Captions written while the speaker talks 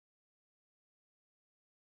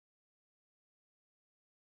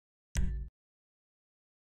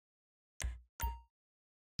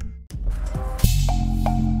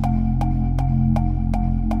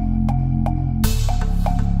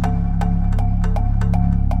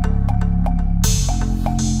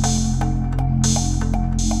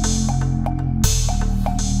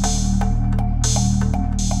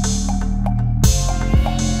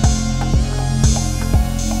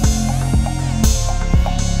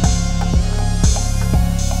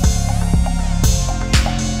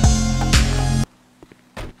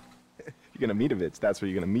you're gonna meet a Vitz, that's where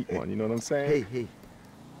you're gonna meet one. You know what I'm saying? Hey.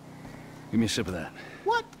 Give me a sip of that.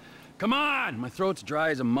 What? Come on! My throat's dry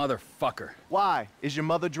as a motherfucker. Why? Is your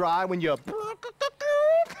mother dry when you're...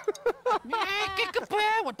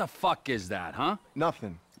 What the fuck is that, huh?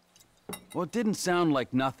 Nothing. Well, it didn't sound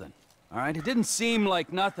like nothing, all right? It didn't seem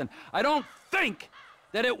like nothing. I don't think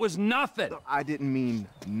that it was nothing. I didn't mean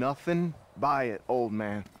nothing by it, old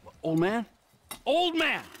man. Old man? Old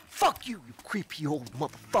man! Fuck you, you creepy old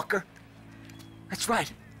motherfucker. That's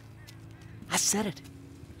right. I said it.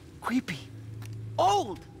 Creepy.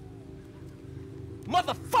 Old.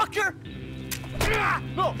 Motherfucker!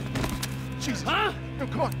 No! Jesus. Huh? No,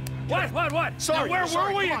 come on. What? Sorry. Now, where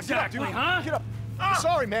sorry. were we Come on, exactly, get up, dude. huh? Get up.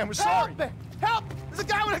 Sorry, man. We're sorry. Help me! Help! There's a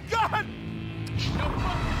guy with a gun!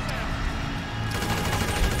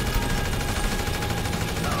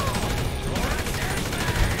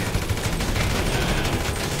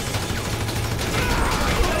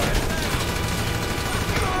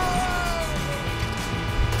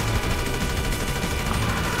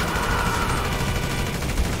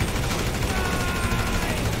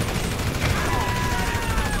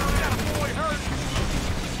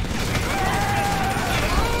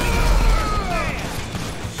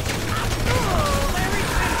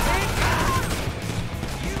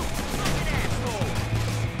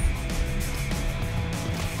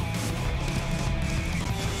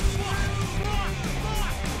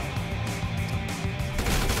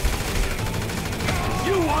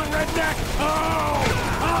 Redneck? Oh!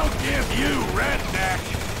 I'll give you Redneck!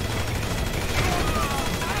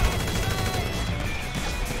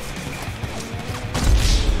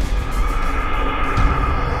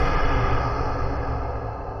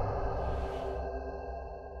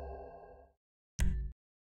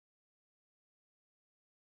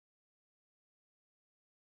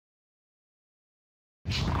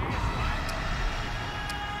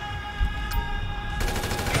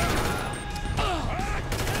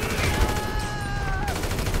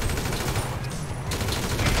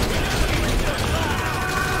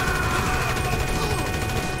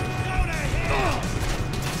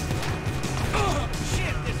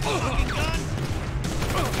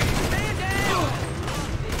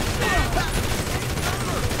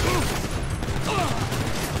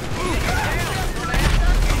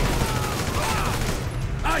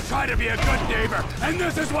 Try to be a good neighbor, and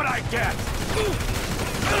this is what I get!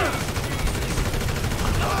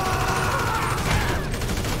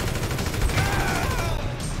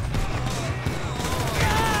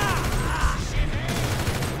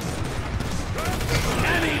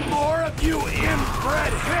 Any more of you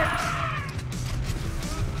inbred hicks?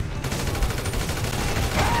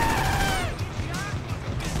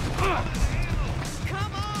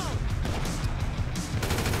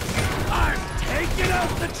 Get out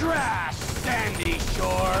the trash, Sandy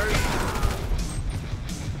Shores!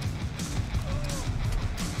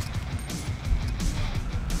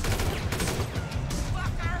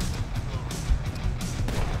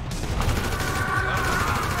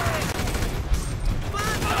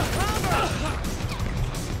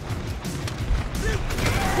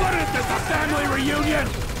 What is this, a family reunion?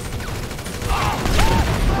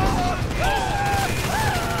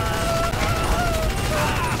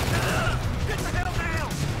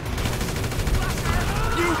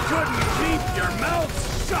 You couldn't keep your mouth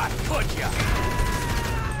shut, could ya?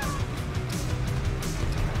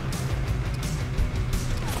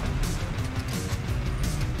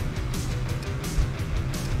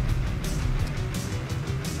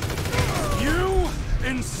 You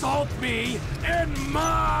insult me in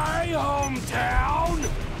my hometown?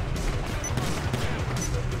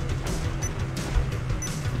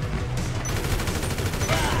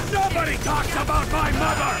 Nobody talks about my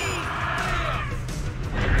mother!